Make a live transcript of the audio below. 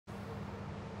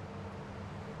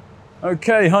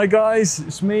Okay, hi guys,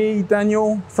 it's me,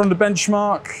 Daniel, from the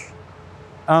Benchmark.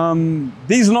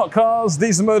 These are not cars,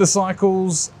 these are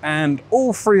motorcycles, and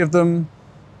all three of them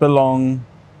belong,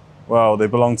 well, they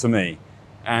belong to me.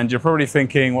 And you're probably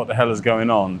thinking, what the hell is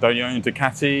going on? Don't you own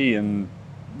Ducati? And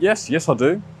yes, I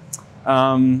do. But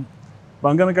I'm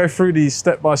gonna go through these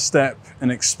step by step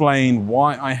and explain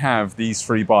why I have these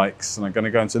three bikes. And I'm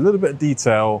gonna go into a little bit of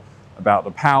detail about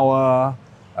the power,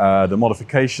 the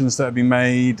modifications that have been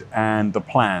made, and the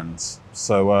plans.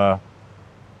 So,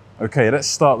 okay, let's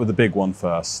start with the big one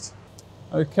first.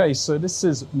 Okay, so this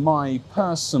is my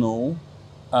personal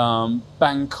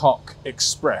Bangkok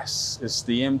Express. It's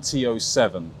the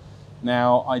MT07.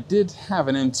 Now, I did have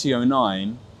an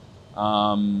MT09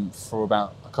 for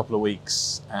about a couple of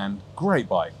weeks, and great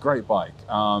bike, great bike.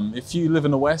 If you live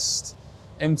in the West,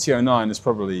 MT09 is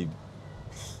probably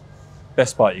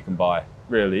best bike you can buy.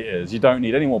 Really is. You don't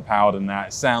need any more power than that.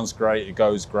 It sounds great, it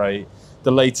goes great.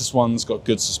 The latest one's got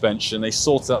good suspension. They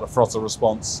sorted out the throttle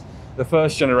response. The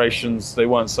first generations, they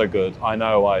weren't so good. I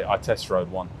know, I test rode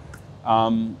one.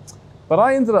 But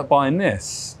I ended up buying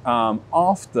this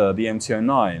after the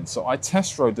MT09. So I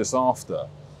test rode this after,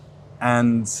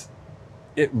 and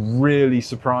it really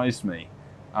surprised me.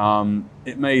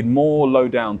 It made more low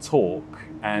down torque,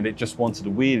 and it just wanted to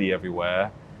wheelie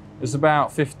everywhere. It's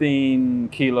about 15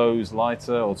 kilos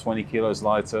lighter, or 20 kilos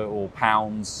lighter, or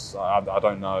pounds, I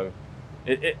don't know.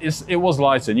 It was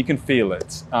lighter, and you can feel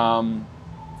it.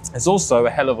 It's also a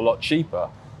hell of a lot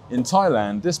cheaper. In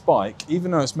Thailand, this bike,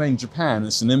 even though it's made in Japan,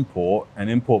 it's an import,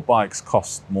 and import bikes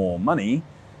cost more money.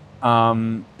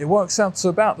 It works out to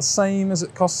about the same as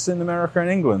it costs in America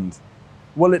and England.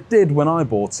 Well, it did when I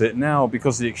bought it. Now,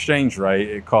 because of the exchange rate,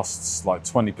 it costs like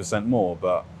 20% more,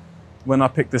 but when I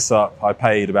picked this up, I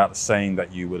paid about the same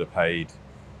that you would have paid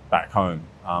back home.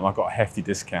 I got a hefty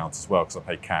discount as well because I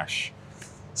paid cash.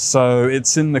 So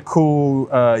it's in the cool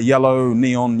yellow,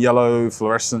 neon yellow,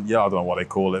 fluorescent, yeah, I don't know what they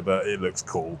call it, but it looks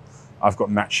cool. I've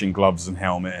got matching gloves and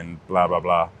helmet and blah, blah,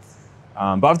 blah.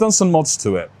 But I've done some mods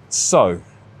to it. So,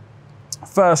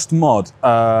 first mod,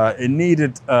 it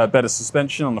needed better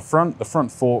suspension on the front. The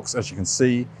front forks, as you can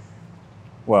see,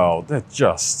 well, they're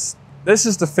just, this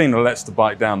is the thing that lets the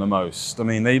bike down the most. I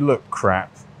mean, they look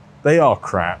crap. They are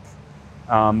crap.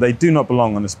 They do not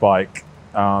belong on this bike.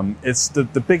 It's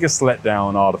the biggest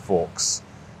letdown are the forks.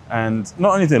 And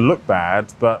not only do they look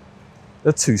bad, but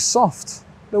they're too soft.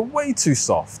 They're way too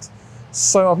soft.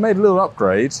 So I've made a little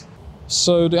upgrade.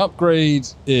 So the upgrade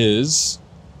is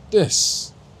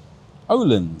this,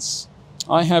 Öhlins.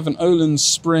 I have an Öhlins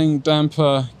spring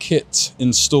damper kit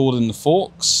installed in the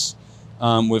forks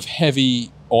with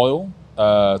heavy oil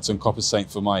to compensate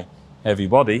for my heavy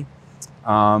body.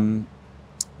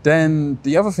 Then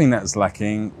the other thing that was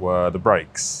lacking were the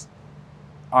brakes.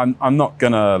 I'm not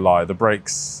gonna lie, the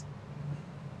brakes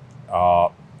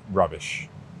are rubbish.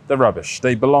 They're rubbish.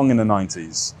 They belong in the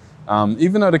 90s.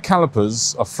 Even though the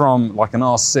calipers are from like an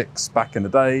R6 back in the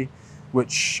day,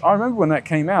 which I remember when that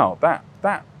came out,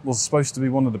 that was supposed to be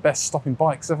one of the best stopping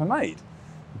bikes ever made.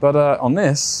 But on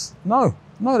this, no,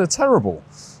 they're terrible.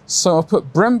 So I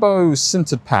put Brembo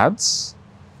sintered pads.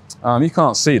 You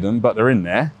can't see them, but they're in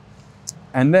there.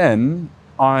 And then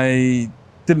I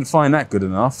didn't find that good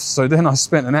enough. So then I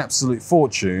spent an absolute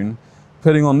fortune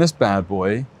putting on this bad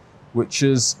boy, which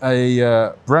is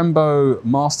a Brembo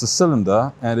master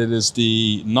cylinder, and it is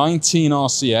the 19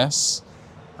 RCS.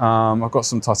 I've got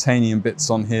some titanium bits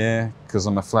on here because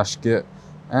I'm a flash kit,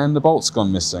 and the bolt's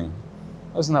gone missing.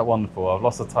 Isn't that wonderful? I've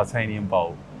lost a titanium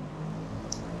bolt.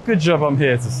 Good job I'm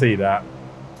here to see that.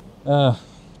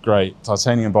 Great,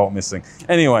 titanium bolt missing.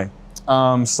 Anyway,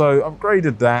 so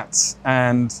upgraded that,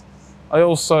 and I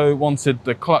also wanted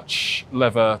the clutch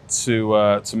lever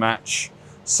to match.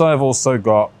 So I've also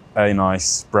got a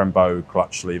nice Brembo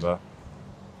clutch lever.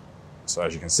 So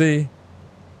as you can see,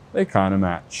 they kind of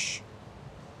match.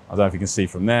 I don't know if you can see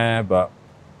from there, but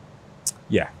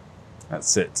yeah,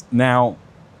 that's it. Now,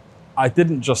 I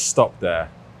didn't just stop there.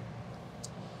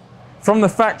 From the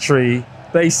factory,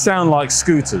 they sound like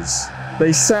scooters.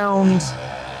 They sound,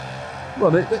 well,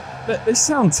 they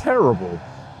sound terrible.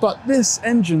 But this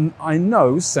engine, I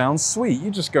know, sounds sweet.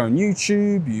 You just go on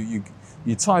YouTube,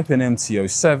 you type in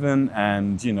MT07,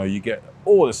 and you know, you get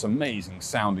all this amazing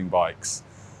sounding bikes.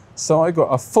 So I got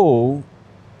a full,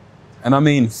 and I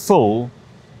mean full,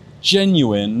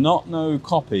 genuine, not no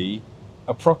copy,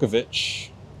 a Prokovic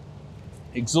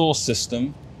exhaust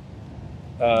system.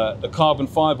 The carbon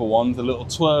fiber one, the little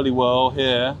twirly whirl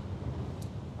here.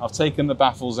 I've taken the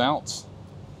baffles out,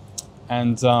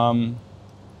 and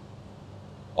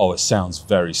Oh, it sounds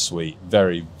very sweet,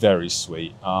 very, very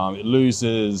sweet. It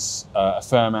loses a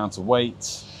fair amount of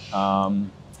weight.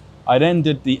 I then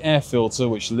did the air filter,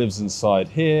 which lives inside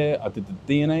here. I did the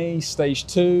DNA stage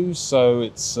 2, so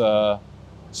it's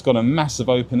got a massive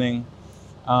opening.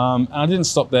 And I didn't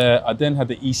stop there. I then had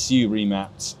the ECU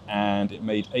remapped, and it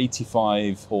made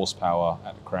 85 horsepower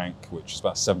at the crank, which is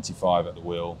about 75 at the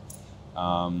wheel.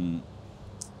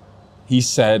 He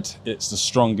said it's the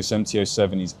strongest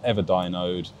MT07 he's ever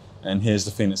dynoed, and here's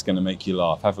the thing that's going to make you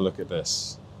laugh. Have a look at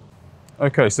this.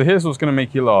 Okay, so here's what's going to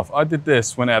make you laugh. I did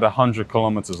this when it had 100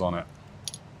 kilometers on it.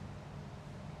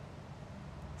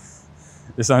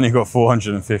 It's only got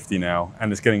 450 now,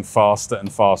 and it's getting faster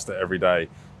and faster every day.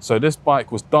 So this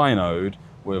bike was dynoed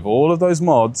with all of those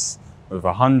mods with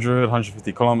 100,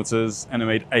 150 kilometers, and it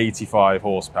made 85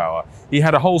 horsepower. He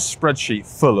had a whole spreadsheet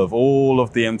full of all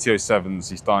of the MT07s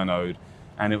he's dynoed,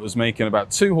 and it was making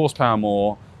about 2 horsepower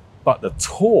more, but the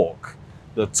torque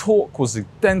was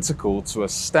identical to a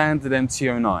standard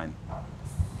MT09.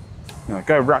 You know,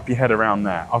 go wrap your head around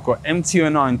that. I've got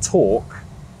MT09 torque,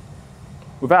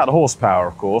 without the horsepower,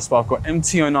 of course, but I've got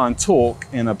MT09 torque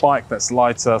in a bike that's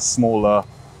lighter, smaller,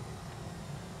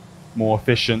 more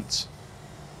efficient.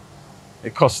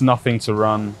 It costs nothing to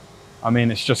run. I mean,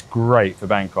 it's just great for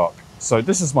Bangkok. So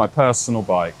this is my personal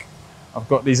bike. I've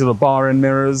got these little bar-end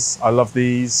mirrors. I love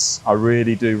these. I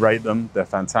really do rate them. They're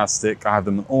fantastic. I have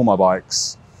them on all my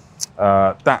bikes.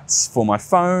 That's for my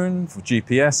phone, for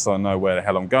GPS, so I know where the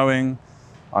hell I'm going.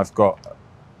 I've got,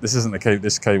 this isn't the cable,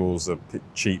 this cable's a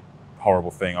cheap,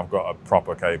 horrible thing. I've got a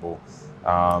proper cable.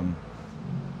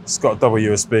 It's got a double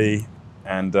USB,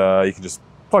 and you can just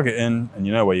plug it in and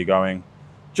you know where you're going.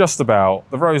 Just about.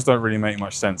 The roads don't really make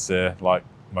much sense here, like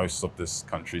most of this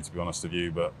country, to be honest with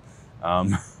you, but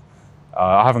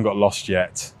I haven't got lost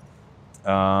yet.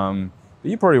 But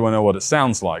you probably want to know what it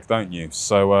sounds like, don't you?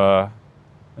 So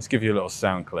let's give you a little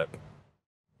sound clip.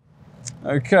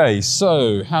 Okay,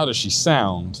 so how does she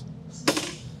sound?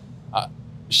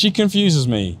 She confuses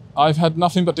me. I've had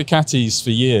nothing but Ducatis for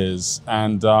years,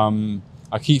 and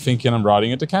I keep thinking I'm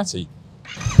riding a Ducati.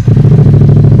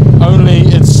 Only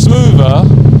it's smoother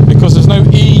because there's no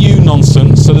EU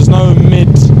nonsense, so there's no mid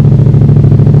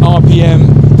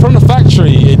RPM. From the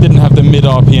factory, it didn't have the mid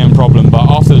RPM problem, but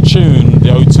after the tune, the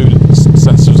O2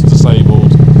 sensor was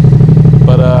disabled.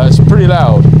 But it's pretty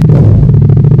loud.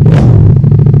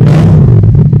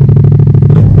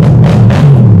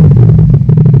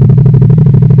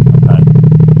 Okay,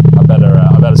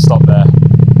 I better stop there.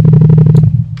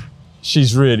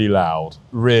 She's really loud,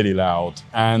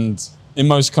 and in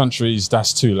most countries,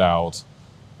 that's too loud.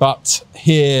 But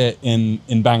here in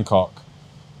Bangkok,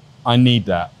 I need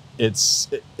that. It's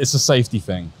a safety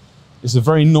thing. It's a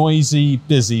very noisy,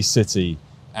 busy city.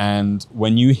 And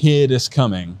when you hear this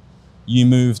coming, you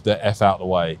move the F out the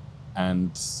way.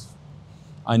 And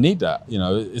I need that. You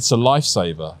know, it's a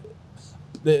lifesaver.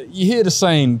 You hear the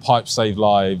saying, pipes save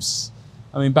lives.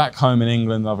 I mean, back home in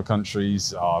England and other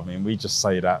countries, I mean, we just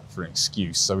say that for an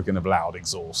excuse, so we can have loud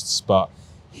exhausts. But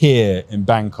here in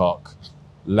Bangkok,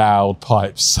 loud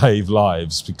pipes save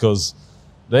lives, because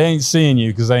they ain't seeing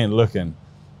you because they ain't looking.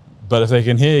 But if they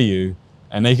can hear you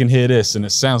and they can hear this and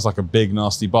it sounds like a big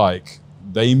nasty bike,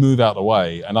 they move out the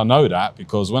way. And I know that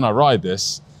because when I ride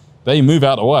this, they move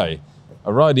out the way.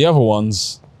 I ride the other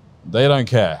ones, they don't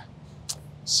care.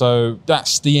 So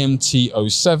that's the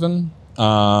MT07,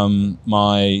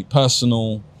 my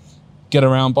personal get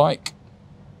around bike.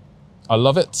 I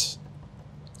love it.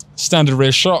 Standard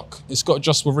rear shock. It's got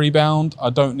adjustable rebound. I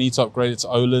don't need to upgrade it to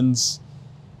Öhlins.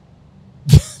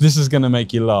 This is going to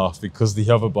make you laugh because the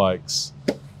other bikes.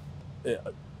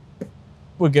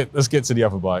 Let's get to the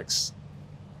other bikes.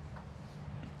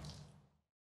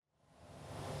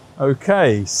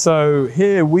 Okay, so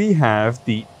here we have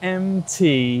the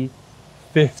MT-15.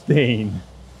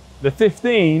 The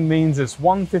 15 means it's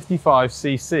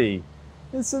 155cc.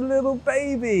 It's a little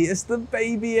baby. It's the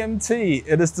baby MT.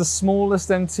 It is the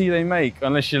smallest MT they make,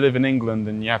 unless you live in England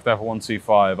and you have to have a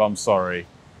 125. I'm sorry.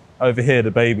 Over here, the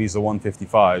babies are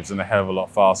 155s and a hell of a lot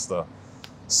faster.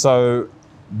 So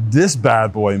this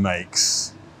bad boy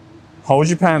makes, hold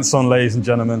your pants on, ladies and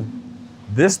gentlemen.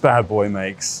 This bad boy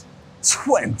makes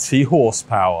 20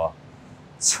 horsepower.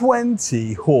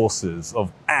 20 horses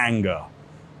of anger.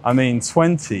 I mean,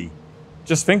 20.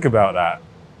 Just think about that.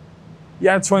 You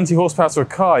add 20 horsepower to a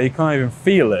car, you can't even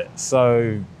feel it.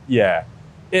 So yeah,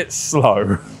 it's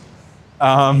slow.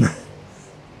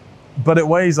 But it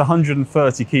weighs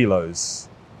 130 kilos.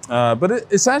 But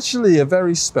it's actually a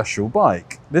very special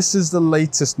bike. This is the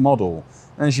latest model.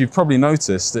 And as you've probably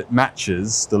noticed, it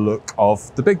matches the look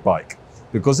of the big bike.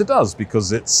 because it does,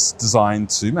 because it's designed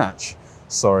to match.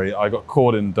 Sorry, I got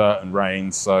caught in dirt and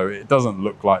rain, so it doesn't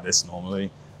look like this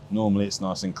normally. Normally it's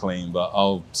nice and clean, but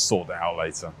I'll sort that out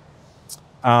later.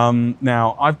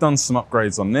 Now, I've done some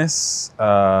upgrades on this,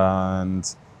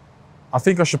 and I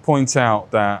think I should point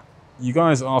out that you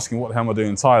guys are asking what the hell am I doing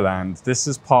in Thailand. This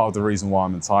is part of the reason why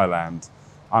I'm in Thailand.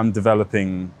 I'm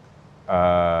developing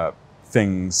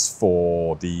things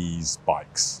for these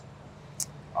bikes.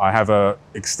 I have an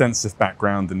extensive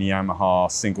background in the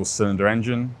Yamaha single cylinder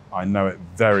engine. I know it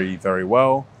very, very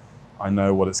well. I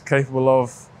know what it's capable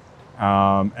of,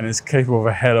 and it's capable of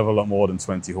a hell of a lot more than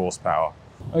 20 horsepower.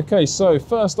 Okay, so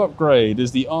first upgrade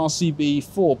is the RCB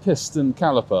 4-piston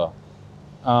caliper.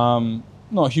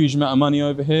 Not a huge amount of money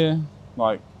over here,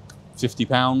 like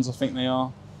 £50 I think they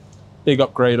are. Big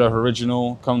upgrade over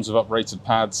original, comes with uprated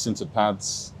pads, sintered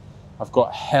pads. I've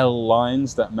got hell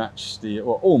lines that match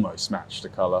or almost match the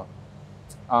color.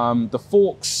 The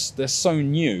forks, they're so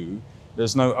new,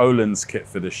 there's no Öhlins kit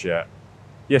for this yet.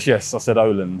 Yes, I said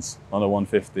Öhlins on a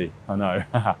 150, I know,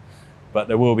 but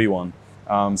there will be one.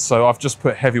 So I've just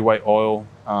put heavyweight oil.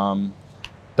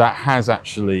 That has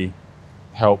actually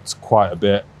helped quite a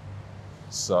bit.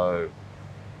 So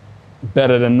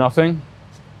better than nothing.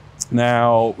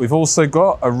 Now, we've also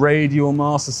got a radial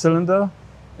master cylinder.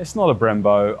 It's not a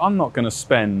Brembo. I'm not going to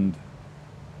spend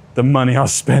the money I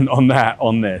spent on that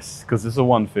on this, because it's a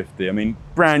 150. I mean,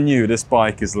 brand new, this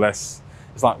bike is less,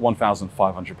 it's like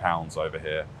 £1,500 over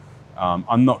here.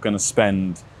 I'm not going to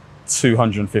spend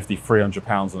 250, 300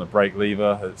 pounds on a brake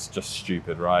lever. It's just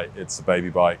stupid, right? It's a baby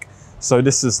bike. So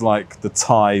this is like the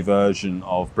Thai version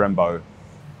of Brembo.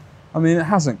 I mean, it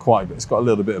hasn't quite, but it's got a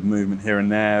little bit of movement here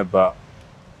and there, but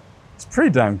it's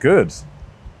pretty damn good.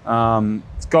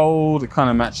 It's gold, it kind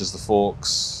of matches the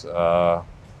forks. I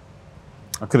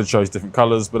could have chose different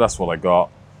colors, but that's what I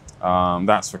got.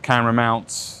 That's for camera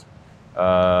mount,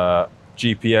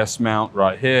 GPS mount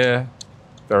right here.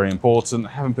 Very important.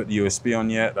 I haven't put the USB on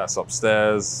yet. That's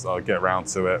upstairs. I'll get around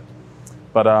to it.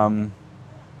 But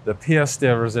the pièce de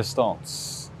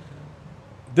résistance.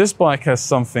 This bike has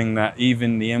something that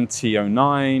even the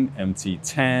MT09,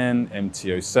 MT10,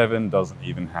 MT07 doesn't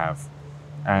even have.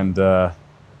 And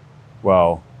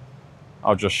well,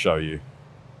 I'll just show you.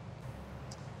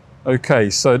 Okay,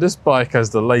 so this bike has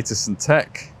the latest in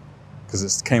tech because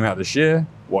it came out this year.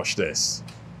 Watch this.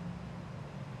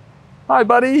 Hi,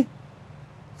 buddy.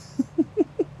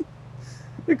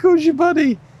 It calls you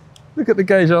buddy. Look at the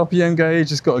gauge, RPM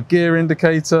gauge. It's got a gear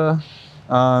indicator.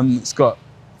 It's got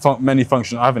many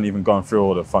functions. I haven't even gone through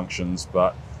all the functions,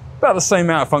 but about the same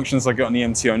amount of functions I got on the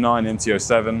MT09,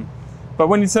 MT07. But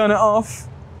when you turn it off,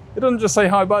 it doesn't just say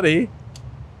hi, buddy.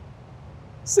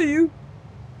 See you.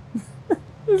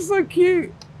 It's so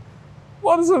cute.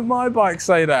 Why doesn't my bike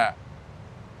say that?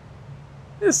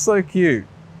 It's so cute.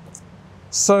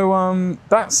 So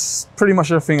that's pretty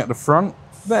much everything at the front.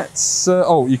 That's,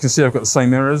 oh, you can see I've got the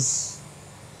same mirrors.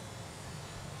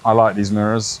 I like these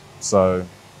mirrors, so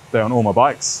they're on all my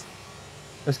bikes.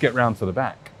 Let's get round to the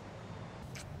back.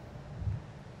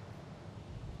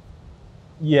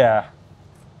 Yeah,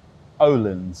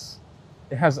 Öhlins.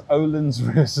 It has Öhlins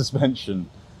rear suspension,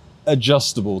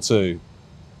 adjustable too.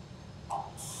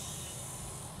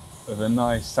 With a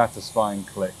nice, satisfying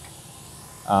click.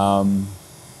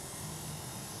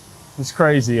 It's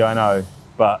crazy, I know,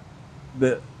 but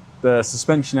the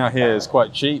suspension out here is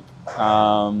quite cheap.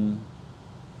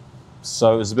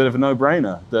 So it's a bit of a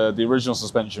no-brainer. The original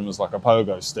suspension was like a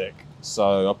pogo stick.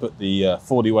 So I put the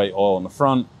 40 weight oil on the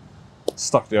front,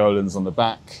 stuck the Öhlins on the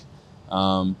back.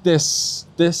 This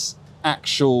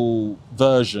actual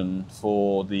version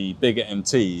for the bigger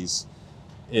MTs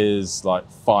is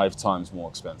like 5 times more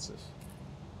expensive.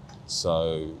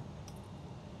 So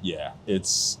yeah,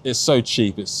 it's so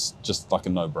cheap, it's just like a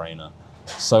no-brainer.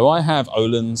 So I have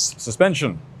Öhlins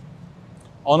suspension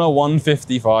on a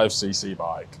 155cc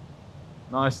bike.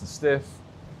 Nice and stiff.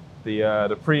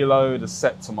 The preload is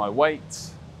set to my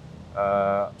weight.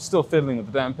 Still fiddling with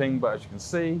the damping, but as you can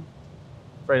see,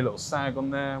 very little sag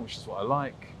on there, which is what I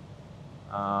like.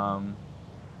 I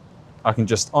can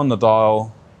just, on the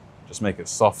dial, just make it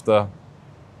softer.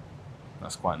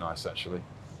 That's quite nice, actually.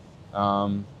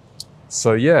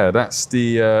 So yeah, that's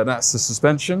the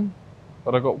suspension.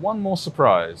 But I got one more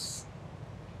surprise.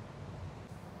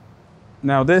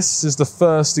 Now this is the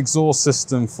first exhaust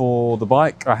system for the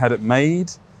bike. I had it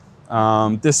made.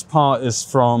 This part is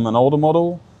from an older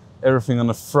model. Everything on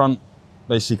the front,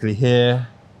 basically here,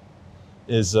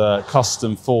 is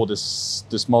custom for this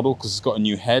model because it's got a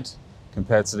new head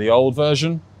compared to the old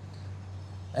version.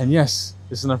 And yes,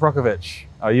 it's an Aprokovic.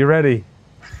 Are you ready?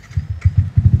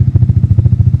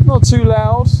 Not too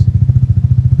loud.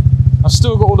 I've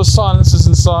still got all the silencers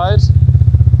inside.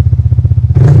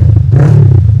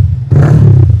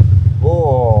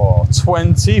 Oh,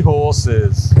 20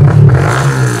 horses.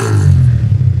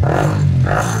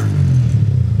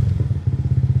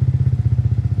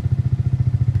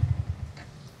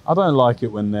 I don't like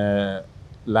it when they're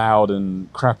loud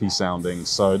and crappy sounding,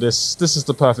 so this is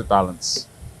the perfect balance.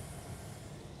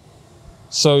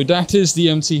 So that is the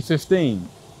MT-15.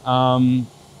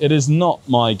 It is not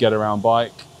my get-around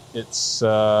bike. It's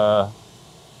for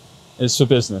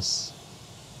business,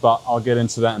 but I'll get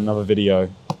into that in another video.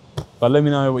 But let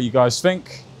me know what you guys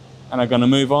think, and I'm going to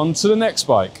move on to the next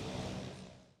bike.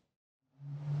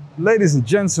 Ladies and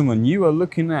gentlemen, you are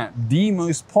looking at the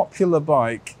most popular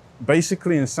bike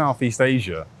basically in Southeast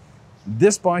Asia.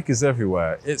 This bike is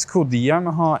everywhere. It's called the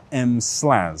Yamaha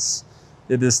MSLAZ.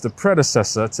 It is the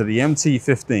predecessor to the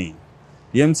MT-15.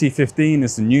 The MT-15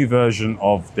 is the new version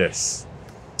of this.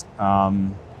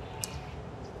 They're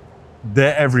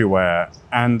everywhere,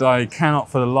 and I cannot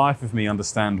for the life of me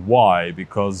understand why,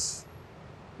 because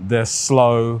they're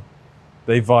slow,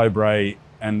 they vibrate,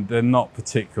 and they're not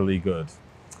particularly good.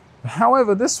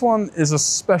 However, this one is a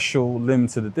special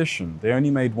limited edition. They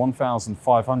only made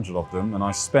 1,500 of them, and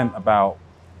I spent about,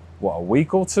 what, a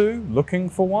week or two looking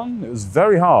for one? It was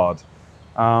very hard.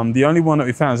 The only one that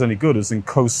we found is any good is in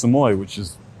Koh Samui, which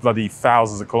is bloody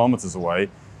thousands of kilometers away.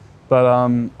 But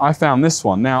I found this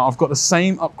one. Now, I've got the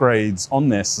same upgrades on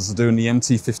this as I do in the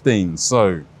MT-15,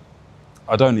 so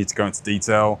I don't need to go into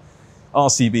detail.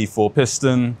 RCB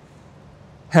 4-piston,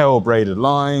 Hell braided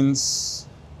lines,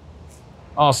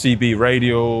 RCB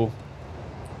radial,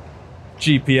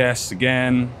 GPS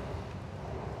again.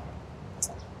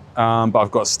 But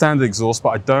I've got standard exhaust,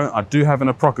 but I do have an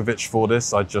Aprokovich for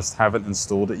this. I just haven't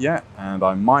installed it yet, and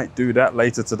I might do that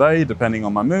later today, depending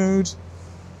on my mood.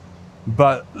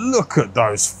 But look at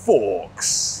those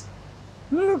forks.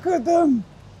 Look at them.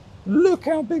 Look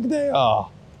how big they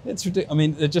are. It's ridiculous. I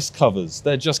mean, they're just covers.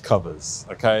 They're just covers,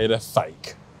 okay? They're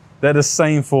fake. They're the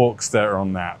same forks that are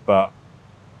on that, but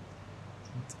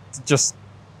just,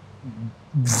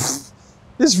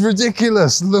 it's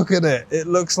ridiculous. Look at it. It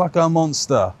looks like a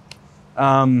monster.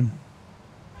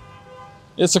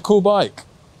 It's a cool bike.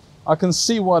 I can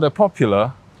see why they're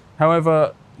popular.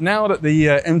 However, now that the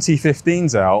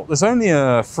MT-15's out, there's only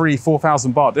a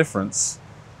 4,000 baht difference.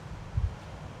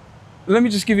 Let me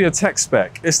just give you a tech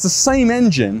spec. It's the same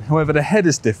engine, however, the head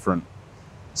is different.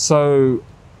 So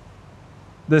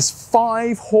there's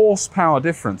 5 horsepower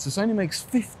difference. This only makes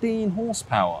 15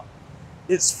 horsepower.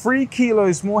 It's 3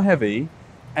 kilos more heavy,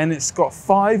 and it's got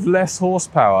 5 less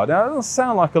horsepower. Now, that doesn't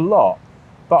sound like a lot,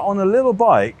 but on a little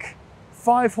bike,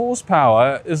 5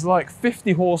 horsepower is like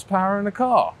 50 horsepower in a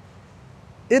car.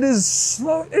 It is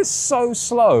slow. It's so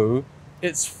slow,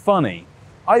 it's funny.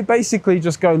 I basically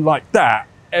just go like that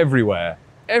everywhere.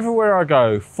 Everywhere I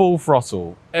go, full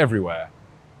throttle, everywhere.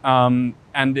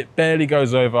 And it barely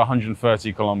goes over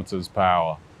 130 kilometers per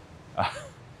hour.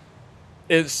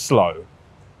 It's slow.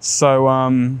 So,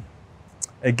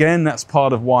 again, that's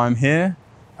part of why I'm here.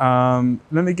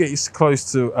 Let me get you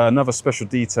close to another special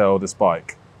detail of this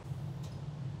bike.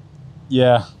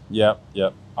 Yeah,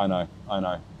 I know.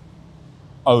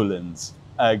 Öhlins,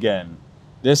 again.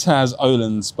 This has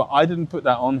Öhlins, but I didn't put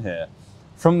that on here.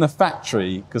 From the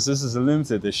factory, because this is a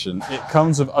limited edition, it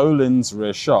comes with Öhlins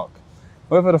rear shock.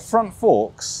 However, the front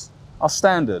forks are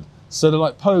standard, so they're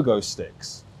like pogo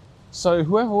sticks. So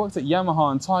whoever worked at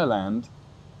Yamaha in Thailand,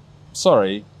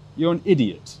 sorry, you're an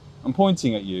idiot. I'm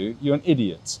pointing at you, you're an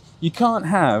idiot. You can't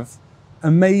have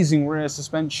amazing rear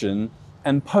suspension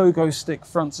and pogo stick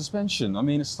front suspension. I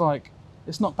mean, it's like,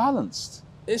 it's not balanced.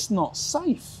 It's not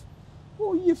safe.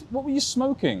 What were you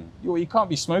smoking? You can't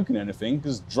be smoking anything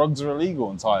because drugs are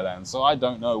illegal in Thailand, so I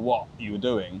don't know what you were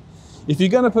doing. If you're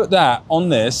gonna put that on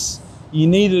this, you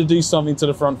needed to do something to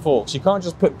the front forks. You can't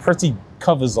just put pretty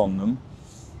covers on them.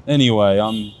 Anyway,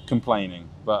 I'm complaining,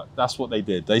 but that's what they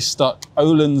did. They stuck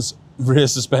Öhlins rear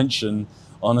suspension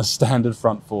on a standard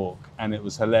front fork, and it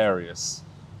was hilarious.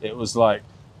 It was like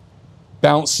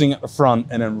bouncing at the front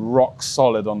and then rock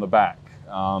solid on the back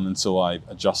until I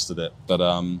adjusted it. But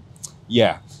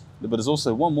yeah, but there's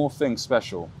also one more thing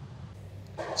special.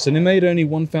 So they made only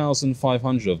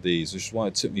 1,500 of these, which is why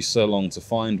it took me so long to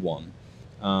find one.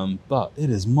 But it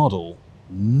is model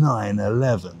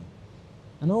 911.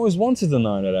 And I always wanted a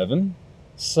 911.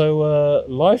 So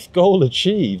life goal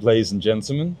achieved, ladies and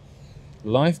gentlemen.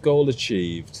 Life goal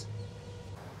achieved.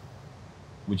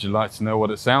 Would you like to know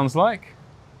what it sounds like?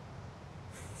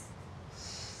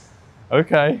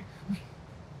 Okay.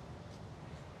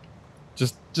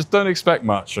 Just don't expect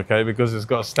much, okay? Because it's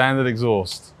got a standard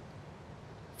exhaust.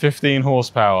 15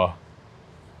 horsepower.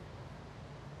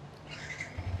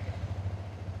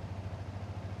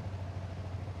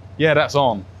 Yeah, that's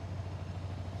on.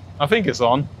 I think it's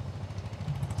on.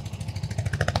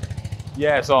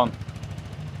 Yeah, it's on.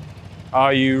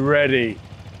 Are you ready?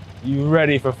 You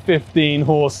ready for 15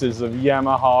 horses of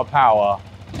Yamaha power?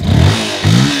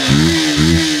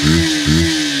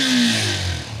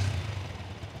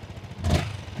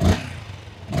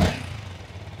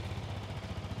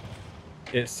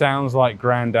 It sounds like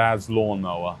Granddad's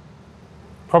lawnmower.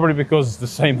 Probably because the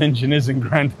same engine is in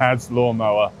Granddad's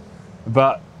lawnmower.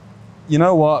 But you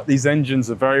know what? These engines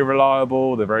are very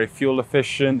reliable. They're very fuel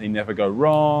efficient. They never go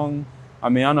wrong. I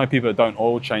mean, I know people that don't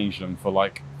oil change them for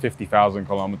like 50,000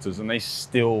 kilometers and they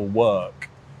still work.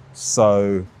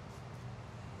 So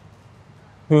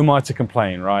who am I to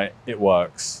complain, right? It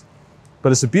works.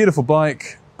 But it's a beautiful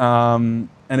bike. And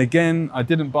again, I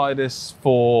didn't buy this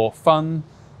for fun.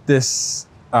 This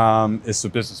is for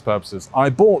business purposes. I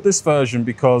bought this version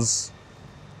because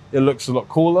it looks a lot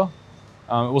cooler.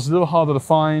 It was a little harder to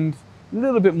find, a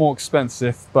little bit more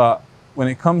expensive, but when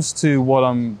it comes to what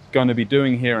I'm going to be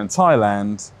doing here in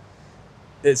Thailand,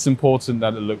 it's important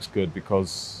that it looks good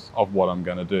because of what I'm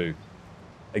going to do.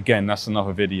 Again, that's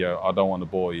another video. I don't want to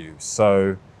bore you.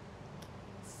 So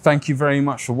thank you very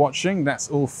much for watching. That's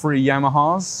all 3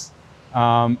 Yamahas.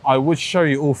 I would show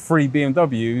you all 3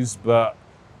 BMWs, but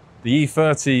the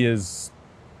E30 is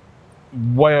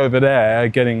way over there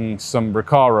getting some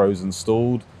Recaros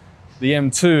installed. The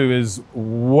M2 is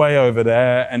way over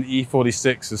there, and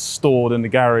E46 is stored in the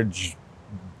garage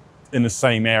in the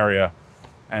same area.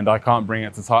 And I can't bring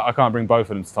it to I can't bring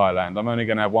both of them to Thailand. I'm only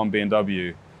going to have 1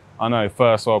 BMW. I know,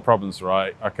 first world problems,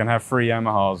 right? I can have 3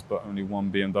 Yamahas, but only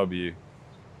 1 BMW.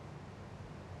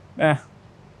 Yeah.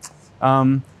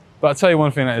 But I'll tell you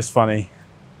one thing that is funny.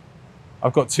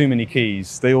 I've got too many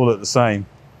keys. They all look the same.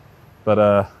 But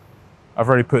I've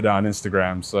already put that on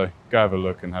Instagram, so go have a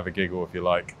look and have a giggle if you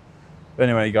like. But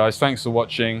anyway, guys, thanks for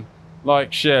watching.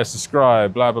 Like, share,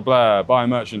 subscribe, blah, blah, blah. Buy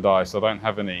merchandise. I don't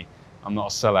have any. I'm not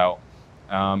a sellout.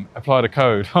 Apply the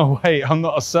code. Oh, wait, I'm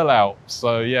not a sellout.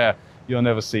 So, yeah, you'll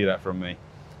never see that from me.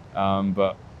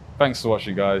 But thanks for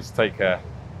watching, guys. Take care.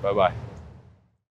 Bye-bye.